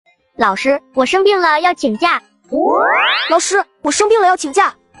老师，我生病了，要请假。老师，我生病了，要请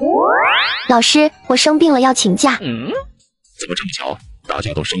假。老师，我生病了，要请假。怎么这么巧？大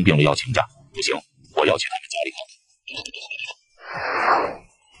家都生病了要请假？不行，我要去他们家里看看。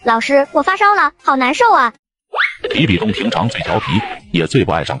老师，我发烧了，好难受啊。比比东平常最调皮，也最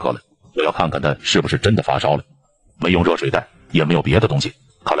不爱上课了。我要看看他是不是真的发烧了。没用热水袋，也没有别的东西，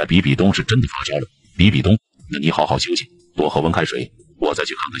看来比比东是真的发烧了。比比东，那你好好休息，多喝温开水，我再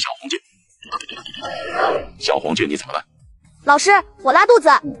去看看小红俊。小红俊，你怎么了？老师，我拉肚子。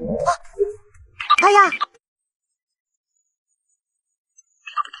哎呀！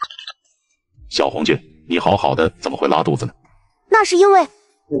小红俊，你好好的，怎么会拉肚子呢？那是因为……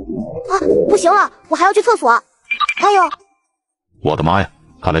不行了，我还要去厕所。哎呦！我的妈呀！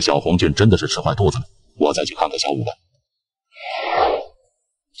看来小红俊真的是吃坏肚子了。我再去看看小舞吧。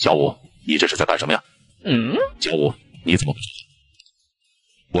小舞，你这是在干什么呀？小舞，你怎么不说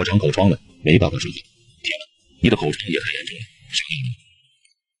话？我长口疮了，没办法说话。天哪，你的口疮也太严重了，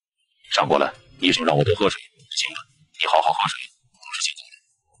上过了，医生让我多喝水。行了，你好好喝水，不是现在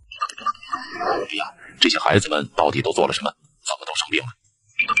的。哎呀，这些孩子们到底都做了什么？怎么都生病了？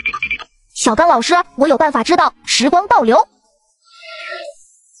小刚老师，我有办法知道时光倒流。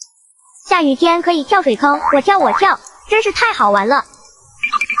下雨天可以跳水坑，我跳，真是太好玩了。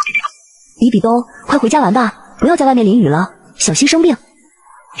比比东，快回家玩吧，不要在外面淋雨了，小心生病。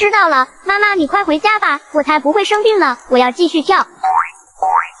知道了，妈妈你快回家吧，我才不会生病呢，我要继续跳。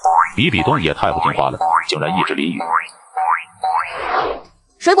比比东也太不听话了，竟然一直淋雨。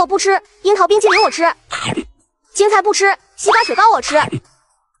水果不吃，樱桃冰淇淋我吃；青菜不吃，西瓜雪糕我吃；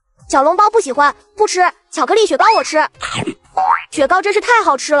小笼包不喜欢，不吃；巧克力雪糕我吃。雪糕真是太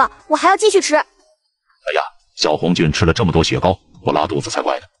好吃了，我还要继续吃。哎呀，小红俊吃了这么多雪糕，我拉肚子才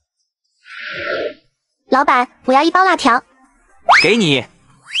怪呢。老板，我要1包辣条。给你。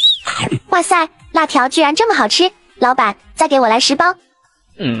哇塞，辣条居然这么好吃！老板，再给我来10包。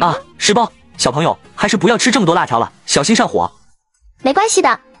10包。小朋友，还是不要吃这么多辣条了，小心上火。没关系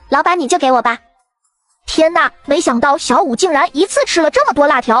的，老板你就给我吧。天哪，没想到小舞竟然一次吃了这么多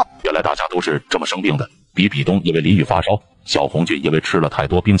辣条。原来大家都是这么生病的。比比东因为淋雨发烧，小红俊因为吃了太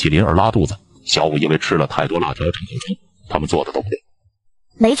多冰淇淋而拉肚子，小舞因为吃了太多辣条长口疮，他们做的都不对。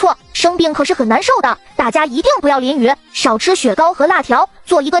没错，生病可是很难受的，大家一定不要淋雨，少吃雪糕和辣条，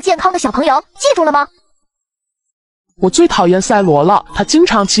做一个健康的小朋友，记住了吗？我最讨厌赛罗了，他经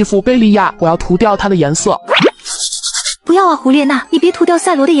常欺负贝利亚，我要涂掉他的颜色。不要啊，胡列娜，你别涂掉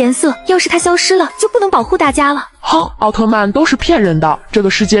赛罗的颜色，要是他消失了，就不能保护大家了。哼，奥特曼都是骗人的，这个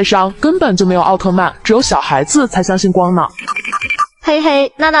世界上根本就没有奥特曼，只有小孩子才相信光呢。嘿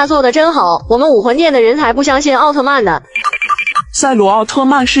嘿，娜娜做的真好，我们武魂殿的人才不相信奥特曼呢。赛罗奥特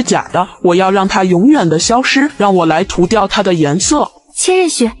曼是假的，我要让他永远的消失，让我来涂掉他的颜色。千仞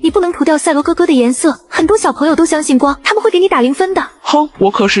雪，你不能涂掉赛罗哥哥的颜色，很多小朋友都相信光，他们会给你打0分的。哼，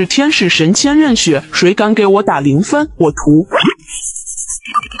我可是天使神千仞雪，谁敢给我打0分，我涂。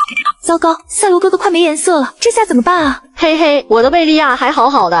糟糕，赛罗哥哥快没颜色了，这下怎么办啊？嘿嘿，我的贝利亚还好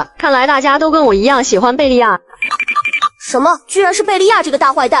好的，看来大家都跟我一样喜欢贝利亚。什么？居然是贝利亚这个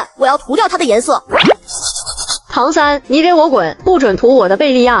大坏蛋，我要涂掉他的颜色。唐三，你给我滚，不准涂我的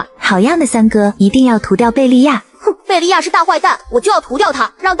贝利亚。好样的，三哥，一定要涂掉贝利亚。哼，贝利亚是大坏蛋，我就要涂掉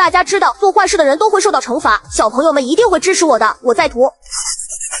他，让大家知道做坏事的人都会受到惩罚，小朋友们一定会支持我的，我再涂。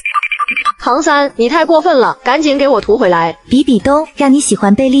唐三，你太过分了，赶紧给我涂回来。比比东，让你喜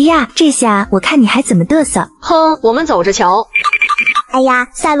欢贝利亚，这下我看你还怎么嘚瑟。哼，我们走着瞧。哎呀，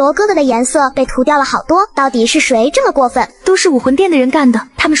赛罗哥哥的颜色被涂掉了好多，到底是谁这么过分？都是武魂殿的人干的，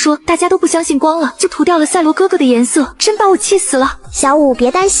他们说大家都不相信光了，就涂掉了赛罗哥哥的颜色，真把我气死了。小舞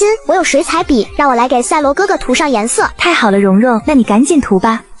别担心，我有水彩笔，让我来给赛罗哥哥涂上颜色。太好了，蓉蓉，那你赶紧涂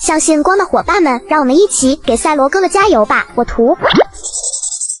吧。相信光的伙伴们，让我们一起给赛罗哥哥加油吧！我涂。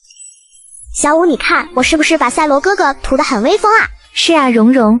小舞，你看我是不是把赛罗哥哥涂得很威风啊？是啊，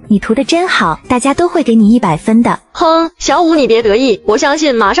蓉蓉，你涂得真好，大家都会给你100分的。哼，小舞你别得意，我相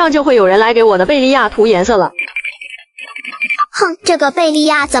信马上就会有人来给我的贝利亚涂颜色了。哼，这个贝利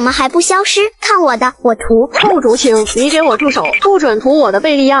亚怎么还不消失？看我的，我涂。陆竹青，你给我住手，不准涂我的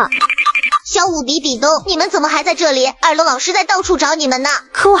贝利亚。小舞比比东，你们怎么还在这里？二楼老师在到处找你们呢。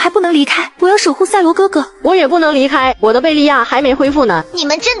可我还不能离开，我要守护赛罗哥哥。我也不能离开，我的贝利亚还没恢复呢。你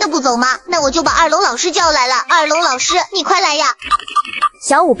们真的不走吗？那我就把2楼老师叫来了。2楼老师，你快来呀！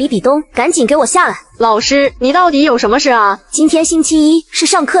小舞比比东，赶紧给我下来！老师，你到底有什么事啊？今天星期一是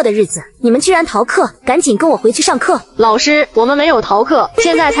上课的日子，你们居然逃课，赶紧跟我回去上课！老师，我们没有逃课，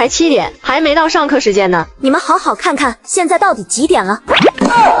现在才7点，还没到上课时间呢。你们好好看看，现在到底几点了？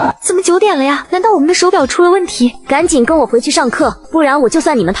怎么9点了呀？难道我们的手表出了问题？赶紧跟我回去上课，不然我就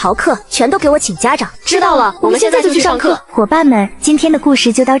算你们逃课，全都给我请家长！知道了，我们现在就去上课。伙伴们，今天的故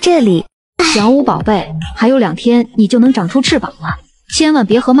事就到这里。小舞宝贝，还有2天你就能长出翅膀了，千万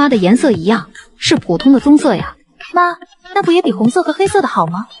别和妈的颜色一样，是普通的棕色呀。妈，那不也比红色和黑色的好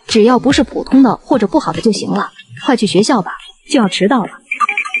吗？只要不是普通的或者不好的就行了。快去学校吧，就要迟到了。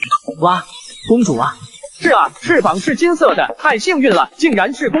哇，公主啊！是啊，翅膀是金色的，太幸运了，竟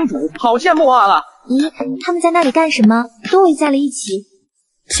然是公主，好羡慕啊！咦，他们在那里干什么？都围在了一起。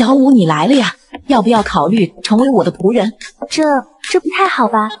小舞，你来了呀？要不要考虑成为我的仆人？这不太好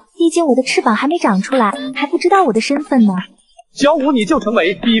吧？毕竟我的翅膀还没长出来，还不知道我的身份呢。小舞，你就成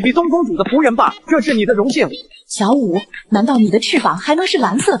为比比东公主的仆人吧，这是你的荣幸。小舞，难道你的翅膀还能是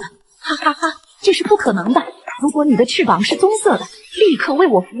蓝色的？哈哈哈，这是不可能的。如果你的翅膀是棕色的，立刻为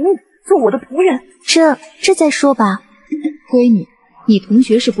我服务，做我的仆人。这再说吧。闺女，你同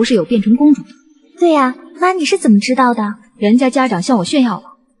学是不是有变成公主的？对呀，妈，你是怎么知道的？人家家长向我炫耀了，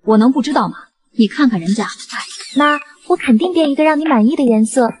我能不知道吗？你看看人家。妈，我肯定变一个让你满意的颜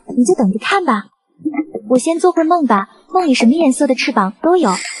色，你就等着看吧。我先做会梦吧，梦里什么颜色的翅膀都有。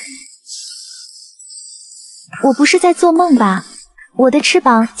我不是在做梦吧？我的翅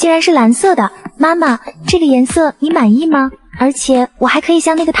膀竟然是蓝色的。妈妈，这个颜色你满意吗？而且我还可以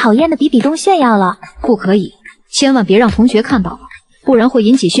向那个讨厌的比比东炫耀了。不可以，千万别让同学看到了，不然会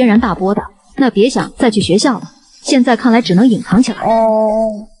引起轩然大波的。那别想再去学校了，现在看来只能隐藏起来。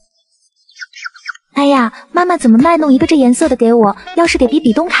哎呀，妈妈怎么卖弄一个这颜色的给我？要是给比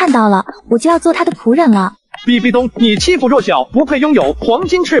比东看到了，我就要做他的仆人了。比比东，你欺负弱小，不配拥有黄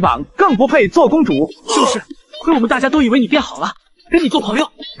金翅膀，更不配做公主。就是，亏我们大家都以为你变好了，跟你做朋友。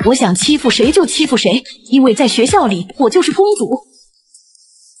我想欺负谁就欺负谁，因为在学校里我就是公主。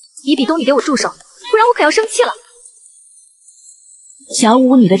比比东，你给我住手，不然我可要生气了。小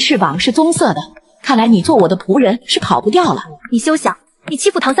舞，你的翅膀是棕色的，看来你做我的仆人是跑不掉了。你休想！你欺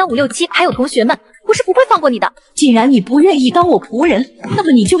负唐3、5、6、7还有同学们，我是不会放过你的。既然你不愿意当我仆人，那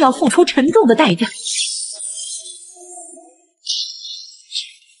么你就要付出沉重的代价。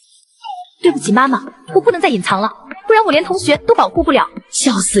对不起，妈妈，我不能再隐藏了，不然我连同学都保护不了。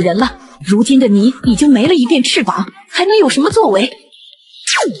笑死人了！如今的你已经没了一片翅膀，还能有什么作为？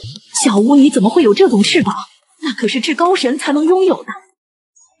小舞，你怎么会有这种翅膀？那可是至高神才能拥有的。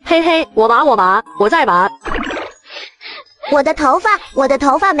嘿嘿，我拔，我再拔。我的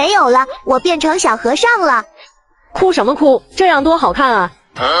头发没有了，我变成小和尚了。哭什么哭？这样多好看啊！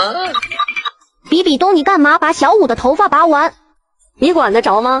比比东，你干嘛把小舞的头发拔完？你管得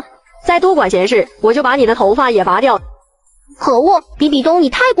着吗？再多管闲事，我就把你的头发也拔掉。可恶，比比东，你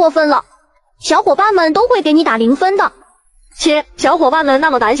太过分了！小伙伴们都会给你打0分的。切，小伙伴们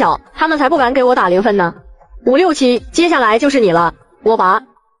那么胆小，他们才不敢给我打0分呢。5、6、7，接下来就是你了，我拔。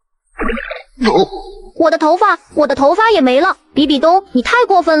我的头发也没了，比比东，你太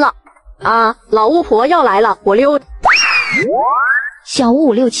过分了！啊，老巫婆要来了，我溜。小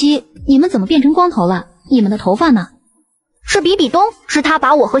舞、5、6、7，你们怎么变成光头了？你们的头发呢？是比比东，是他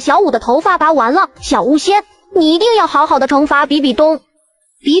把我和小舞的头发拔完了。小巫仙，你一定要好好的惩罚比比东。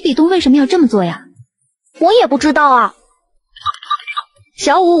比比东为什么要这么做呀？我也不知道啊。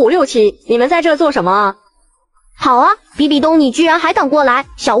小舞、5、6、7，你们在这做什么啊？好啊，比比东，你居然还敢过来！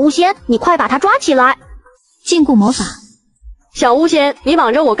小巫仙，你快把他抓起来！禁锢魔法。小巫仙，你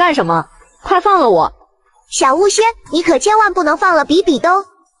绑着我干什么？快放了我！小巫仙，你可千万不能放了比比东。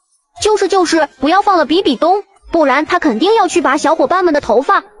就是，不要放了比比东，不然他肯定要去拔小伙伴们的头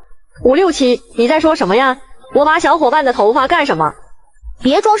发。5、6、7，你在说什么呀？我拔小伙伴的头发干什么？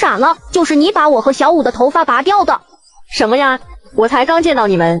别装傻了，就是你把我和小舞的头发拔掉的。什么呀？我才刚见到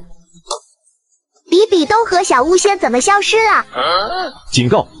你们。比比东和小巫仙怎么消失了？警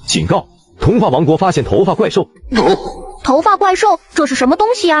告！童话王国发现头发怪兽。头发怪兽，这是什么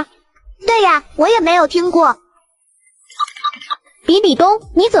东西啊？对呀，我也没有听过。比比东，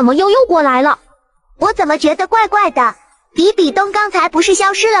你怎么又过来了？我怎么觉得怪怪的？比比东刚才不是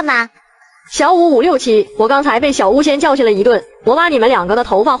消失了吗？小舞、5、6、7，我刚才被小巫仙教训了一顿，我把你们2个的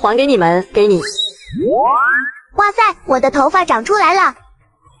头发还给你们，给你。哇塞，我的头发长出来了。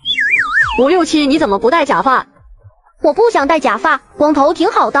5、6、7，你怎么不戴假发？我不想戴假发，光头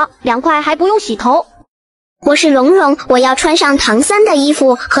挺好的，凉快还不用洗头。我是蓉蓉，我要穿上唐三的衣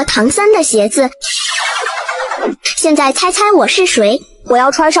服和唐三的鞋子。现在猜猜我是谁？我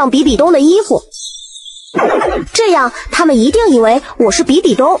要穿上比比东的衣服。这样他们一定以为我是比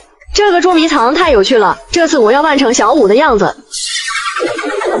比东。这个捉迷藏太有趣了，这次我要扮成小舞的样子，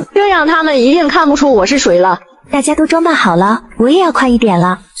这样他们一定看不出我是谁了。大家都装扮好了，我也要快一点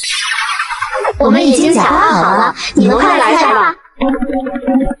了。我们已经假扮好了，你们快来猜吧。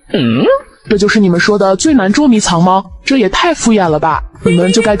这就是你们说的最难捉迷藏吗？这也太敷衍了吧！你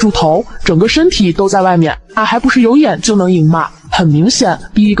们就该猪头，整个身体都在外面，还不是有眼就能赢吗？很明显，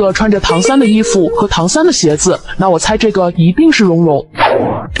第一个穿着唐三的衣服和唐三的鞋子，那我猜这个一定是蓉蓉。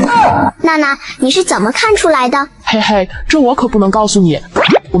娜娜，你是怎么看出来的？嘿嘿，这我可不能告诉你。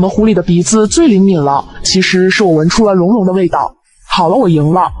我们狐狸的鼻子最灵敏了，其实是我闻出了蓉蓉的味道。好了，我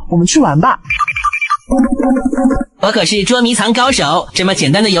赢了，我们去玩吧。我可是捉迷藏高手，这么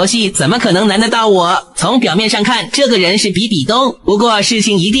简单的游戏怎么可能难得到我？从表面上看，这个人是比比东，不过事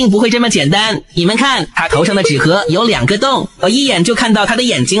情一定不会这么简单。你们看，他头上的纸盒有2个洞，我一眼就看到他的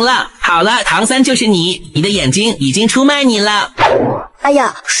眼睛了。好了，唐三就是你，你的眼睛已经出卖你了。哎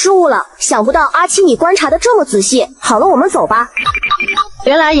呀，失误了，想不到阿七你观察的这么仔细。好了，我们走吧。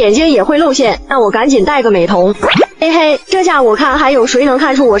原来眼睛也会露馅，那我赶紧戴个美瞳。嘿嘿，这下我看还有谁能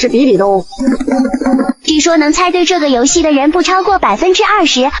看出我是比比东。据说能猜对这个游戏的人不超过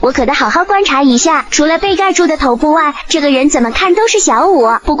20%，我可得好好观察一下。除了被盖住的头部外，这个人怎么看都是小舞。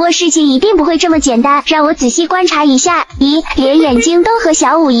不过事情一定不会这么简单，让我仔细观察一下。咦，连眼睛都和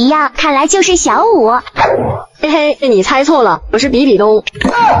小舞一样，看来就是小舞。嘿嘿，你猜错了，我是比比东。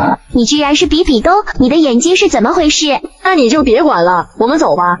你居然是比比东，你的眼睛是怎么回事？那你就别管了，我们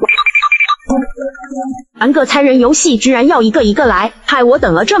走吧。玩个猜人游戏居然要一个一个来，害我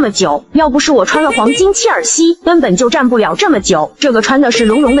等了这么久。要不是我穿了黄金切尔西，根本就站不了这么久。这个穿的是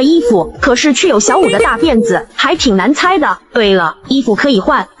蓉蓉的衣服，可是却有小舞的大辫子，还挺难猜的。对了，衣服可以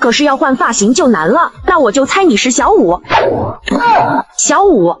换，可是要换发型就难了。那我就猜你是小舞。小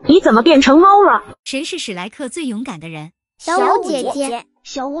舞，你怎么变成猫了？谁是史莱克最勇敢的人？小舞姐姐。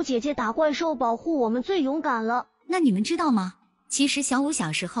小舞姐姐打怪兽保护我们最勇敢了。那你们知道吗？其实小舞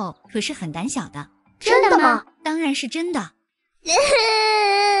小时候可是很胆小的。真的吗？当然是真的。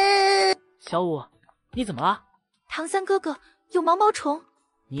小舞，你怎么了？唐三哥哥，有毛毛虫。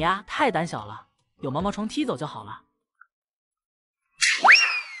你呀，太胆小了，有毛毛虫踢走就好了。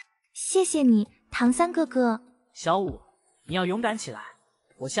谢谢你，唐三哥哥。小舞，你要勇敢起来，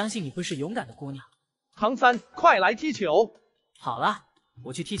我相信你会是勇敢的姑娘。唐三，快来踢球！好了，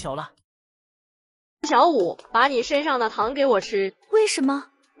我去踢球了。小舞，把你身上的糖给我吃。为什么？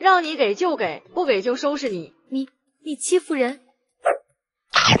让你给就给，不给就收拾你。你欺负人。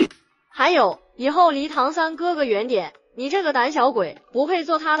还有，以后离唐三哥哥远点，你这个胆小鬼，不配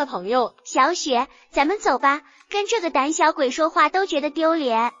做他的朋友。小雪，咱们走吧，跟这个胆小鬼说话都觉得丢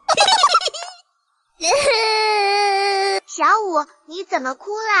脸。小舞，你怎么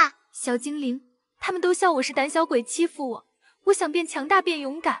哭了？小精灵，他们都笑我是胆小鬼，欺负我。我想变强大，变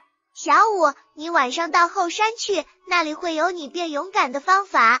勇敢。小舞，你晚上到后山去，那里会有你变勇敢的方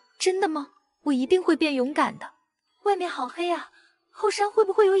法。真的吗？我一定会变勇敢的。外面好黑啊，后山会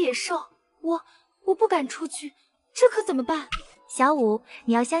不会有野兽？我不敢出去，这可怎么办？小舞，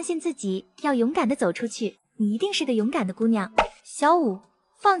你要相信自己，要勇敢的走出去。你一定是个勇敢的姑娘。小舞，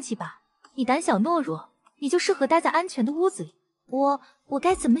放弃吧，你胆小懦弱，你就适合待在安全的屋子里。我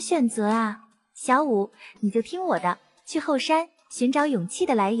该怎么选择啊？小舞，你就听我的，去后山寻找勇气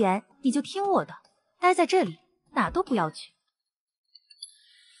的来源。你就听我的，待在这里，哪都不要去。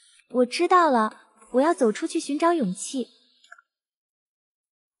我知道了，我要走出去寻找勇气。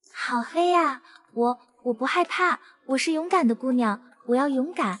好黑啊，我不害怕，我是勇敢的姑娘，我要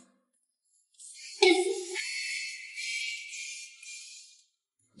勇敢。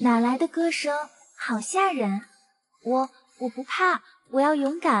哪来的歌声？好吓人！我不怕，我要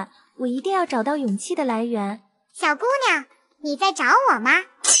勇敢，我一定要找到勇气的来源。小姑娘，你在找我吗？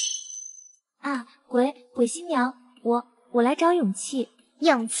啊，鬼新娘，我来找勇气。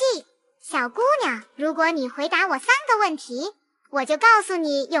勇气，小姑娘，如果你回答我3个问题，我就告诉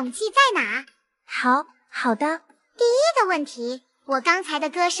你勇气在哪。好的。第1个问题，我刚才的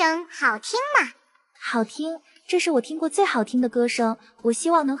歌声好听吗？好听，这是我听过最好听的歌声。我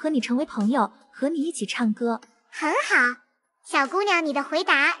希望能和你成为朋友，和你一起唱歌。很好，小姑娘，你的回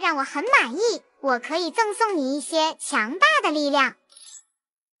答让我很满意，我可以赠送你一些强大的力量。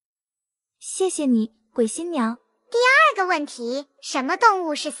谢谢你，鬼新娘。第2个问题，什么动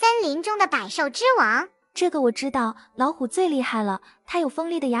物是森林中的百兽之王？这个我知道，老虎最厉害了，它有锋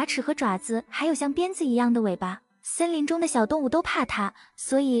利的牙齿和爪子，还有像鞭子一样的尾巴。森林中的小动物都怕它，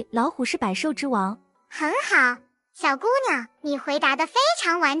所以老虎是百兽之王。很好，小姑娘，你回答得非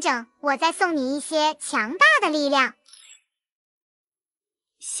常完整，我再送你一些强大的力量。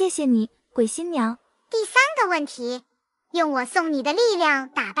谢谢你，鬼新娘。第3个问题，用我送你的力量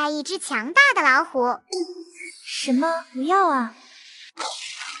打败一只强大的老虎。什么？不要啊！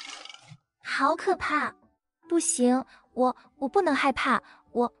好可怕！不行，我不能害怕，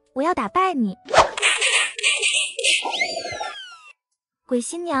我要打败你。鬼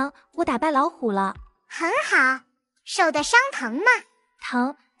新娘，我打败老虎了。很好，受的伤疼吗？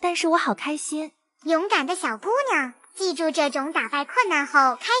疼，但是我好开心。勇敢的小姑娘，记住这种打败困难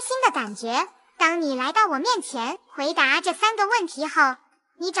后开心的感觉。当你来到我面前，回答这3个问题后，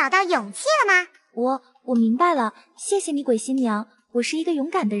你找到勇气了吗？我明白了，谢谢你，鬼新娘。我是一个勇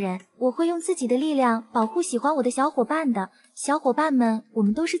敢的人，我会用自己的力量保护喜欢我的小伙伴的。小伙伴们，我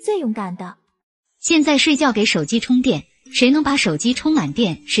们都是最勇敢的。现在睡觉给手机充电，谁能把手机充满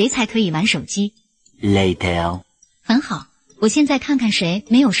电，谁才可以玩手机。Later。很好，我现在看看谁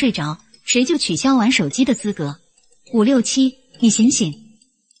没有睡着，谁就取消玩手机的资格。567，你醒醒！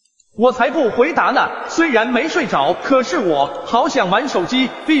我才不回答呢，虽然没睡着，可是我好想玩手机，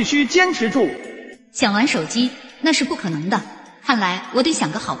必须坚持住。想玩手机那是不可能的，看来我得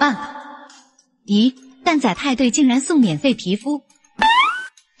想个好办法。咦，蛋仔派对竟然送免费皮肤！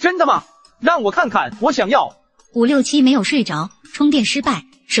真的吗？让我看看，我想要。567没有睡着，充电失败，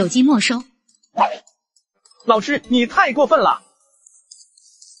手机没收。老师，你太过分了！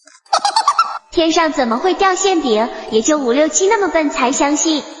天上怎么会掉馅饼？也就567那么笨才相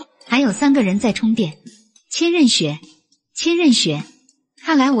信。还有3个人在充电。千仞雪，千仞雪，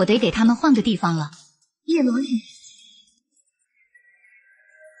看来我得给他们换个地方了。叶罗丽。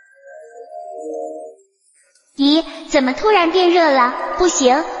咦，怎么突然变热了？不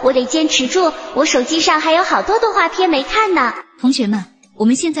行，我得坚持住，我手机上还有好多动画片没看呢。同学们，我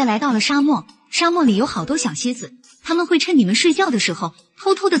们现在来到了沙漠，沙漠里有好多小蝎子，他们会趁你们睡觉的时候，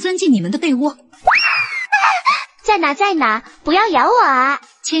偷偷的钻进你们的被窝。在哪在哪？不要咬我啊！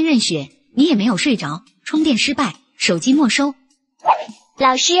千仞雪，你也没有睡着，充电失败，手机没收。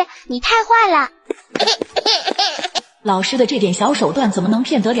老师，你太坏了！老师的这点小手段怎么能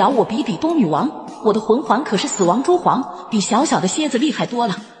骗得了我比比东女王？我的魂环可是死亡蛛皇，比小小的蝎子厉害多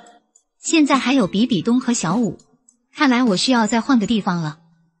了。现在还有比比东和小舞，看来我需要再换个地方了。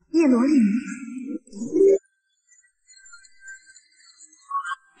叶罗丽，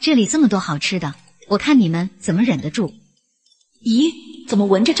这里这么多好吃的，我看你们怎么忍得住？咦，怎么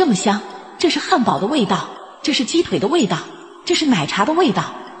闻着这么香？这是汉堡的味道，这是鸡腿的味道，这是奶茶的味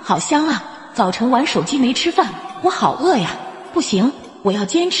道，好香啊！早晨玩手机没吃饭，我好饿呀！不行，我要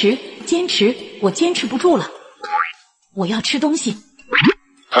坚持，坚持，我坚持不住了，我要吃东西。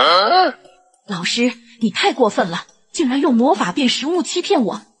老师，你太过分了，竟然用魔法变食物欺骗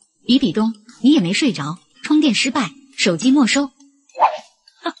我！比比东，你也没睡着，充电失败，手机没收。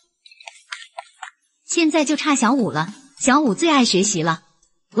现在就差小舞了，小舞最爱学习了，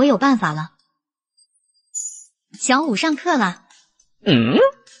我有办法了。小舞上课了。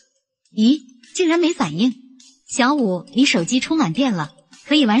咦，竟然没反应。小舞，你手机充满电了，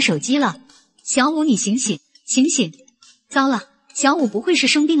可以玩手机了。小舞，你醒醒，醒醒！糟了，小舞不会是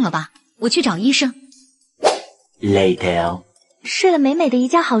生病了吧？我去找医生。Later。睡了美美的一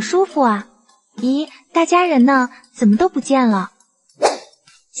觉，好舒服啊！咦，大家人呢？怎么都不见了？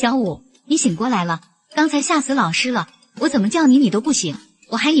小舞，你醒过来了，刚才吓死老师了，我怎么叫你都不醒，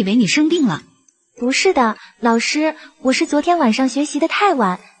我还以为你生病了。不是的，老师，我是昨天晚上学习的太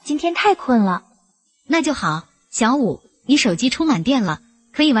晚，今天太困了。那就好，小舞，你手机充满电了，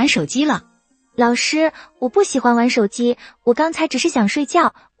可以玩手机了。老师，我不喜欢玩手机，我刚才只是想睡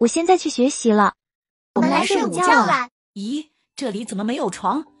觉，我现在去学习了。我们来睡午觉了。咦，这里怎么没有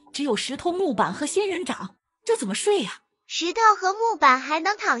床？只有石头、木板和仙人掌，这怎么睡呀？石头和木板还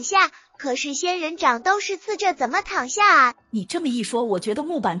能躺下，可是仙人掌都是刺，这怎么躺下啊？你这么一说，我觉得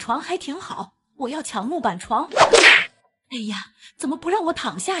木板床还挺好，我要抢木板床。哎呀，怎么不让我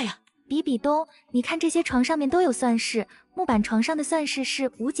躺下呀？比比东，你看这些床上面都有算式，木板床上的算式是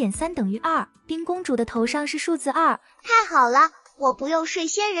5减3等于2，冰公主的头上是数字2。太好了，我不用睡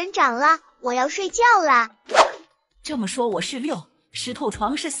仙人掌了，我要睡觉了。这么说我是6，石头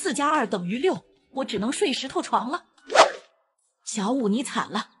床是4加2等于6，我只能睡石头床了。小舞你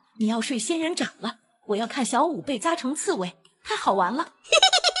惨了，你要睡仙人掌了，我要看小舞被扎成刺猬，太好玩了。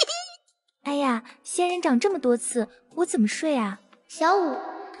哎呀，仙人掌这么多刺，我怎么睡啊？小舞，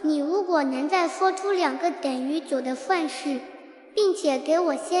你如果能再说出2个等于9的算式，并且给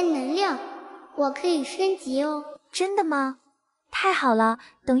我些能量，我可以升级哦。真的吗？太好了，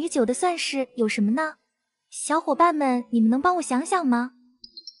等于9的算式有什么呢？小伙伴们，你们能帮我想想吗？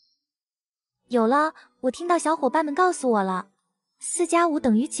有了，我听到小伙伴们告诉我了，4加5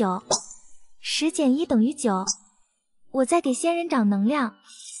等于9，10减1等于9。我再给仙人掌能量。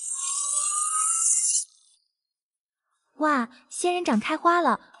哇，仙人掌开花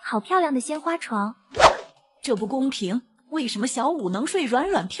了，好漂亮的鲜花床。这不公平，为什么小舞能睡软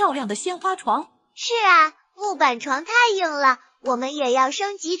软漂亮的鲜花床？是啊，木板床太硬了，我们也要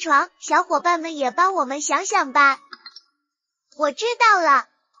升级床，小伙伴们也帮我们想想吧。我知道了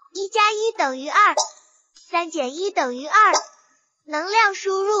，1加1等于2，3减1等于2，能量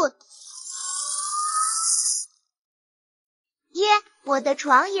输入。耶，我的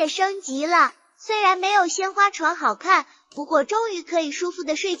床也升级了，虽然没有鲜花床好看，不过终于可以舒服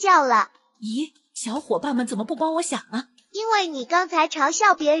的睡觉了。咦，小伙伴们怎么不帮我想啊？因为你刚才嘲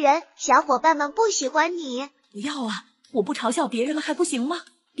笑别人，小伙伴们不喜欢你。不要啊，我不嘲笑别人了还不行吗？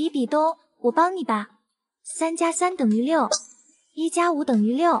比比东，我帮你吧。3加3等于6，1加5等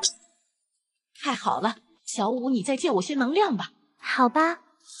于6。太好了，小舞，你再借我些能量吧。好吧。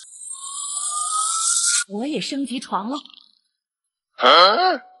我也升级床了。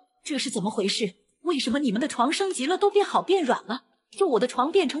这是怎么回事？为什么你们的床升级了都变好变软了，就我的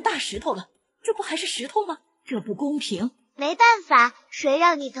床变成大石头了？这不还是石头吗？这不公平。没办法，谁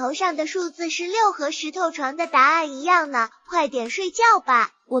让你头上的数字是6和石头床的答案一样呢？快点睡觉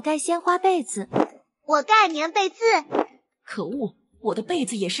吧。我盖鲜花被子。我盖棉被子。可恶，我的被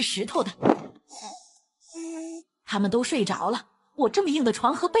子也是石头的。他们都睡着了，我这么硬的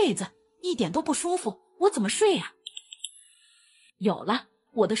床和被子一点都不舒服，我怎么睡啊？有了，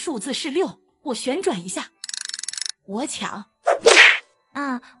我的数字是6，我旋转一下，我抢。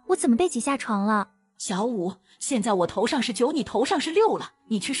啊，我怎么被挤下床了？小舞，现在我头上是9，你头上是6了，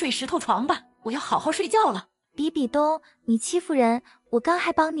你去睡石头床吧，我要好好睡觉了。比比东，你欺负人，我刚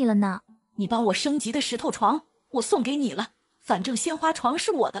还帮你了呢。你帮我升级的石头床，我送给你了，反正鲜花床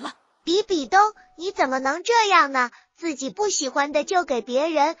是我的了。比比东，你怎么能这样呢？自己不喜欢的就给别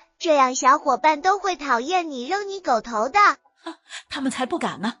人，这样小伙伴都会讨厌你，扔你狗头的。他们才不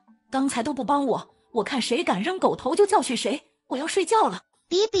敢呢，刚才都不帮我，我看谁敢扔狗头就教训谁。我要睡觉了。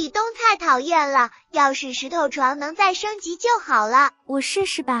比比东太讨厌了，要是石头床能再升级就好了。我试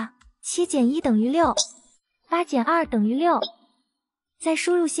试吧。7减1等于6，8减2等于6。再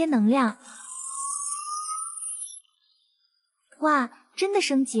输入些能量。哇，真的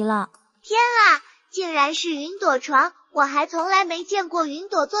升级了！天啊，竟然是云朵床，我还从来没见过云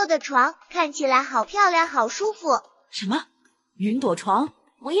朵做的床，看起来好漂亮，好舒服。什么？云朵床？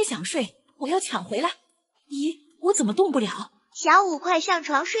我也想睡，我要抢回来。咦，我怎么动不了？小舞，快上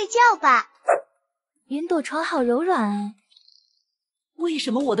床睡觉吧。云朵床好柔软啊。为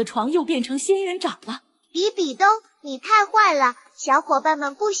什么我的床又变成仙人掌了？比比东，你太坏了，小伙伴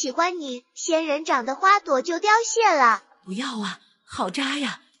们不喜欢你，仙人掌的花朵就凋谢了。不要啊，好渣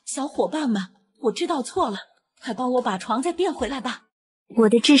呀！小伙伴们，我知道错了，快帮我把床再变回来吧。我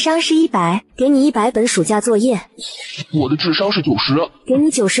的智商是100，给你100本暑假作业。我的智商是90，给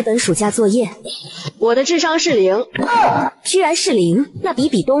你90本暑假作业。我的智商是0，居然是0，那比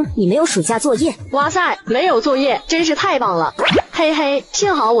比东你没有暑假作业。哇塞，没有作业，真是太棒了。嘿嘿，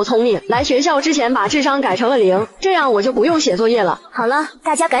幸好我聪明，来学校之前把智商改成了0，这样我就不用写作业了。好了，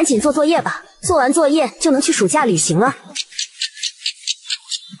大家赶紧做作业吧，做完作业就能去暑假旅行了。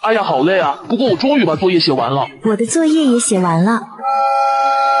哎呀，好累啊！不过我终于把作业写完了。我的作业也写完了。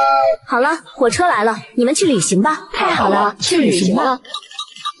好了，火车来了，你们去旅行吧。太好了，去旅行了。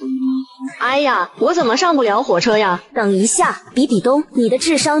哎呀，我怎么上不了火车呀？等一下，比比东，你的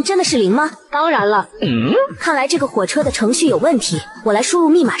智商真的是0吗？当然了。看来这个火车的程序有问题，我来输入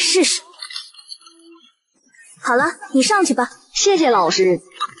密码试试。好了，你上去吧。谢谢老师。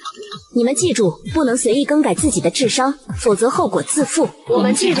你们记住，不能随意更改自己的智商，否则后果自负。我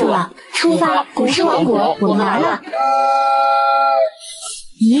们记住了。出发，古诗王国，我们来了。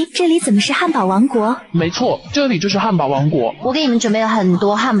咦，这里怎么是汉堡王国？没错，这里就是汉堡王国。我给你们准备了很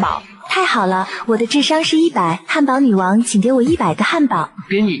多汉堡。太好了，我的智商是100，汉堡女王，请给我100个汉堡。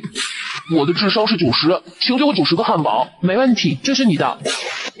给你。我的智商是90，请给我90个汉堡。没问题，这是你的。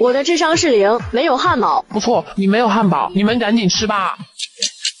我的智商是0，没有汉堡。不错，你没有汉堡，你们赶紧吃吧。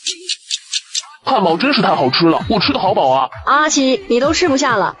汉堡真是太好吃了，我吃的好饱啊！阿七，你都吃不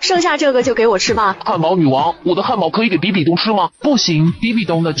下了，剩下这个就给我吃吧。汉堡女王，我的汉堡可以给比比东吃吗？不行，比比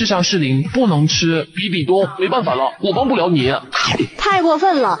东的智商是0，不能吃。比比东，没办法了，我帮不了你。太过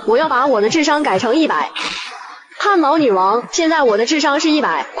分了，我要把我的智商改成100。汉堡女王，现在我的智商是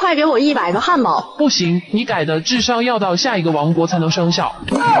100，快给我100个汉堡。不行，你改的智商要到下一个王国才能生效。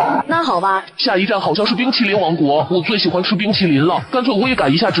那好吧，下一站好像是冰淇淋王国，我最喜欢吃冰淇淋了，干脆我也改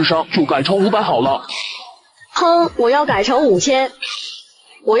一下智商，就改成500好了。哼，我要改成5000。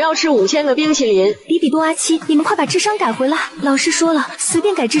我要吃5000个冰淇淋。比比东阿七，你们快把智商改回来！老师说了，随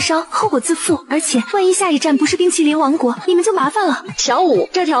便改智商，后果自负。而且万一下一站不是冰淇淋王国，你们就麻烦了。小五，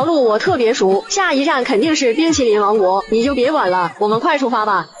这条路我特别熟，下一站肯定是冰淇淋王国，你就别管了，我们快出发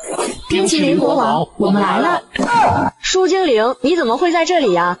吧。冰淇淋国王，我们来了。舒精灵，你怎么会在这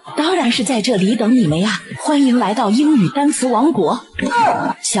里呀？当然是在这里等你们呀！欢迎来到英语单词王国。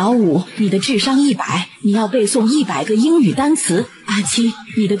小五，你的智商100，你要背诵100个英语单词。阿七，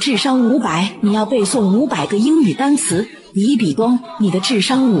你的智商500，你要背诵500个英语单词。比比东，你的智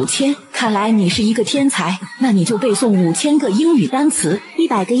商5000，看来你是一个天才，那你就背诵5000个英语单词。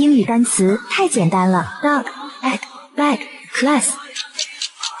100个英语单词太简单了。Dog, egg, bag, class。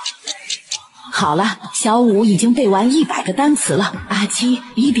好了，小五已经背完100个单词了。阿七、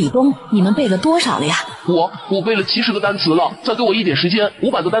比比东，你们背了多少了呀？我背了70个单词了，再给我一点时间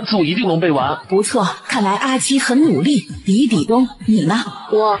，500个单词我一定能背完。不错，看来阿七很努力。比比东，你呢？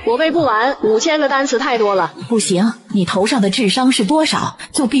我背不完，5000个单词太多了。不行，你头上的智商是多少，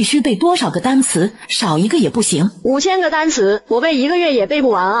就必须背多少个单词，少一个也不行。5000个单词，我背1个月也背不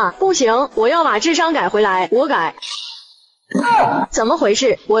完啊！不行，我要把智商改回来，我改。怎么回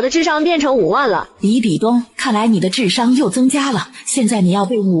事？我的智商变成5万了。比比东，看来你的智商又增加了。现在你要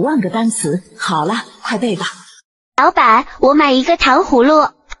背5万个单词。好了，快背吧。老板，我买一个糖葫芦。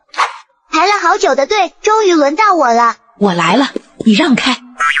排了好久的队，终于轮到我了。我来了，你让开。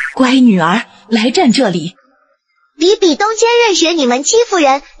乖女儿，来站这里。比比东千仞雪，你们欺负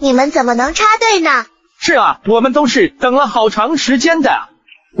人，你们怎么能插队呢？是啊，我们都是等了好长时间的。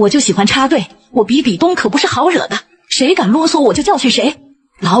我就喜欢插队，我比比东可不是好惹的。谁敢啰嗦我就教训谁。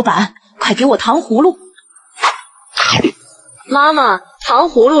老板，快给我糖葫芦。妈妈，糖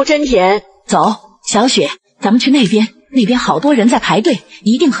葫芦真甜。走，小雪，咱们去那边，那边好多人在排队，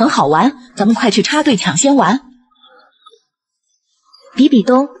一定很好玩，咱们快去插队抢先玩。比比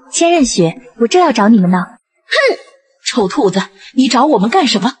东，千仞雪，我正要找你们呢。哼，臭兔子，你找我们干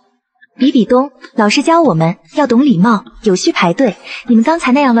什么？比比东，老师教我们要懂礼貌，有序排队，你们刚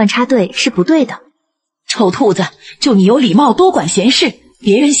才那样乱插队是不对的。臭兔子，就你有礼貌，多管闲事，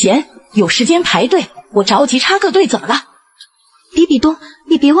别人闲，有时间排队，我着急插个队怎么了？比比东，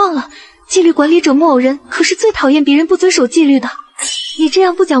你别忘了，纪律管理者木偶人可是最讨厌别人不遵守纪律的。你这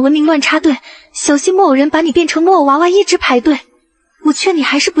样不讲文明乱插队，小心木偶人把你变成木偶娃娃一直排队。我劝你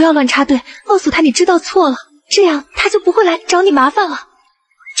还是不要乱插队，告诉他你知道错了，这样他就不会来找你麻烦了。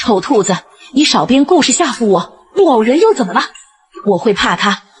臭兔子，你少编故事吓唬我，木偶人又怎么了？我会怕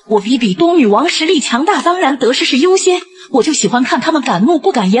他？我比比东女王实力强大，当然得失是优先，我就喜欢看他们敢怒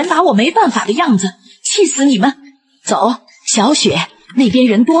不敢言，拿我没办法的样子，气死你们！走，小雪，那边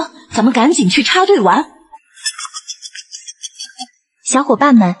人多，咱们赶紧去插队玩。小伙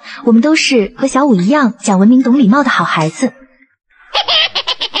伴们，我们都是和小五一样讲文明懂礼貌的好孩子。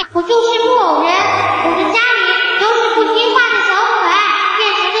我就是木偶人，我的家里都是不听话的小可爱变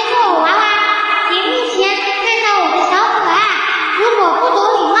成的木偶娃娃。节目前看到我的小可爱，如果不懂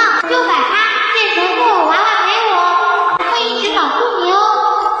礼貌，就把它变成木偶娃娃陪我，我会一直保护你哦。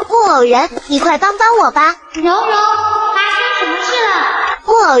木偶人，你快帮帮我吧。柔柔，发生什么事了？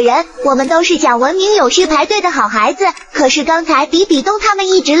木偶人，我们都是讲文明有序排队的好孩子，可是刚才比比东他们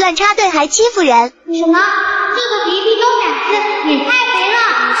一直乱插队还欺负人。什么？这个比比东胆子也太肥了。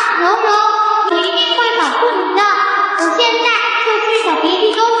柔柔，我一定会保护你的。我现在就去找比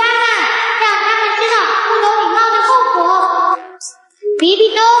比东他们，让他们知道不懂礼貌的后果。比比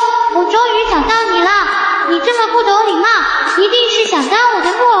东，我终于找到你了，你这么不懂礼貌，一定是想当我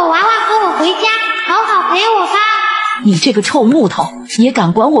的木偶娃娃和我回家，好好陪我吧。你这个臭木头，也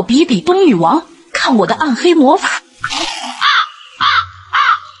敢管我比比东女王？看我的暗黑魔法！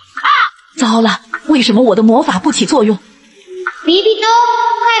糟了，为什么我的魔法不起作用？比比东，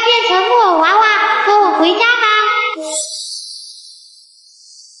快变成木偶娃娃，和我回家吧！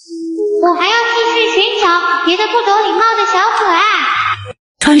我还要继续寻找别的不懂礼貌的小可爱。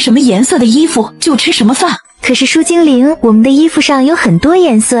穿什么颜色的衣服就吃什么饭。可是书精灵，我们的衣服上有很多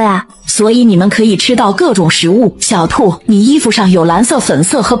颜色啊，所以你们可以吃到各种食物。小兔，你衣服上有蓝色、粉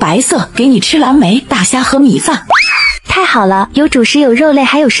色和白色，给你吃蓝莓、大虾和米饭。太好了，有主食，有肉类，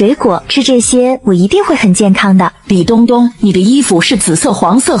还有水果，吃这些我一定会很健康的。李东东，你的衣服是紫色、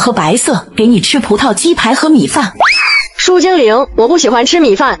黄色和白色，给你吃葡萄鸡排和米饭。树精灵，我不喜欢吃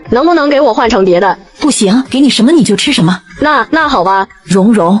米饭，能不能给我换成别的？不行，给你什么你就吃什么。那好吧。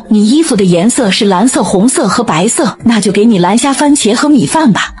蓉蓉，你衣服的颜色是蓝色、红色和白色，那就给你蓝虾、番茄和米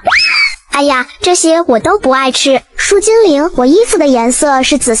饭吧。哎呀，这些我都不爱吃。树精灵，我衣服的颜色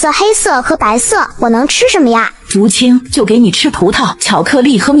是紫色、黑色和白色，我能吃什么呀？竹青，就给你吃葡萄、巧克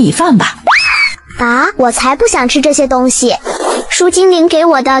力和米饭吧。啊，我才不想吃这些东西。树精灵给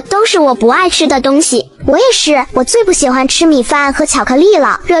我的都是我不爱吃的东西。我也是，我最不喜欢吃米饭和巧克力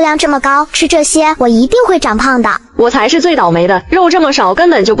了，热量这么高，吃这些我一定会长胖的。我才是最倒霉的，肉这么少，根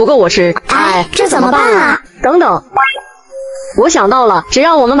本就不够我吃。哎，这怎么办啊？等等，我想到了，只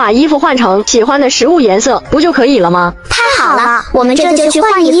要我们把衣服换成喜欢的食物颜色，不就可以了吗？太好了，我们这就去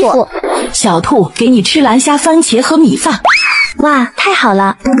换衣服。小兔，给你吃蓝虾、番茄和米饭。哇，太好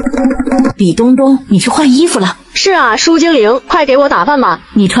了！李东东，你去换衣服了。是啊，树精灵，快给我打饭吧。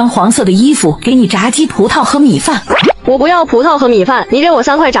你穿黄色的衣服，给你炸鸡、葡萄和米饭。我不要葡萄和米饭，你给我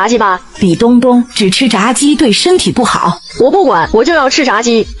3块炸鸡吧。李东东，只吃炸鸡对身体不好。我不管，我就要吃炸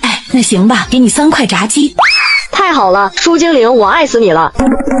鸡。哎，那行吧，给你3块炸鸡。太好了，树精灵，我爱死你了。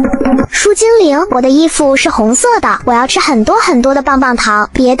树精灵，我的衣服是红色的，我要吃很多很多的棒棒糖，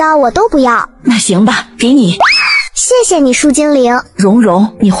别的我都不要。那行吧，给你。谢谢你，树精灵。蓉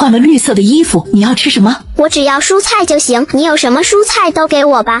蓉，你换了绿色的衣服，你要吃什么？我只要蔬菜就行，你有什么蔬菜都给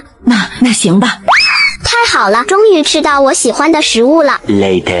我吧。那行吧。太好了，终于吃到我喜欢的食物了。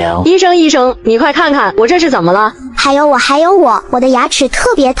医生，你快看看我这是怎么了？还有我的牙齿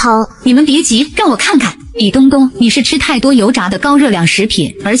特别疼。你们别急，让我看看。李东东，你是吃太多油炸的高热量食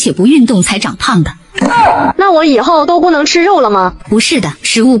品，而且不运动才长胖的。那我以后都不能吃肉了吗？不是的，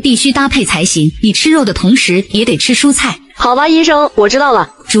食物必须搭配才行，你吃肉的同时也得吃蔬菜。好吧，医生，我知道了。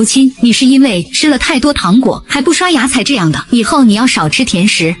竹青，你是因为吃了太多糖果还不刷牙才这样的，以后你要少吃甜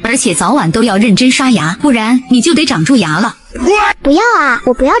食，而且早晚都要认真刷牙，不然你就得长蛀牙了。不要啊，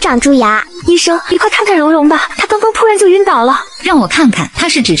我不要长蛀牙。医生，你快看看蓉蓉吧，她刚刚突然就晕倒了。让我看看，她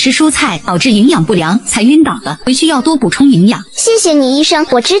是只吃蔬菜导致营养不良才晕倒的，回去要多补充营养。谢谢你，医生，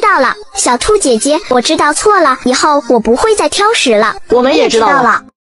我知道了。小兔姐姐，我知道错了，以后我不会再挑食了。我们也知道了。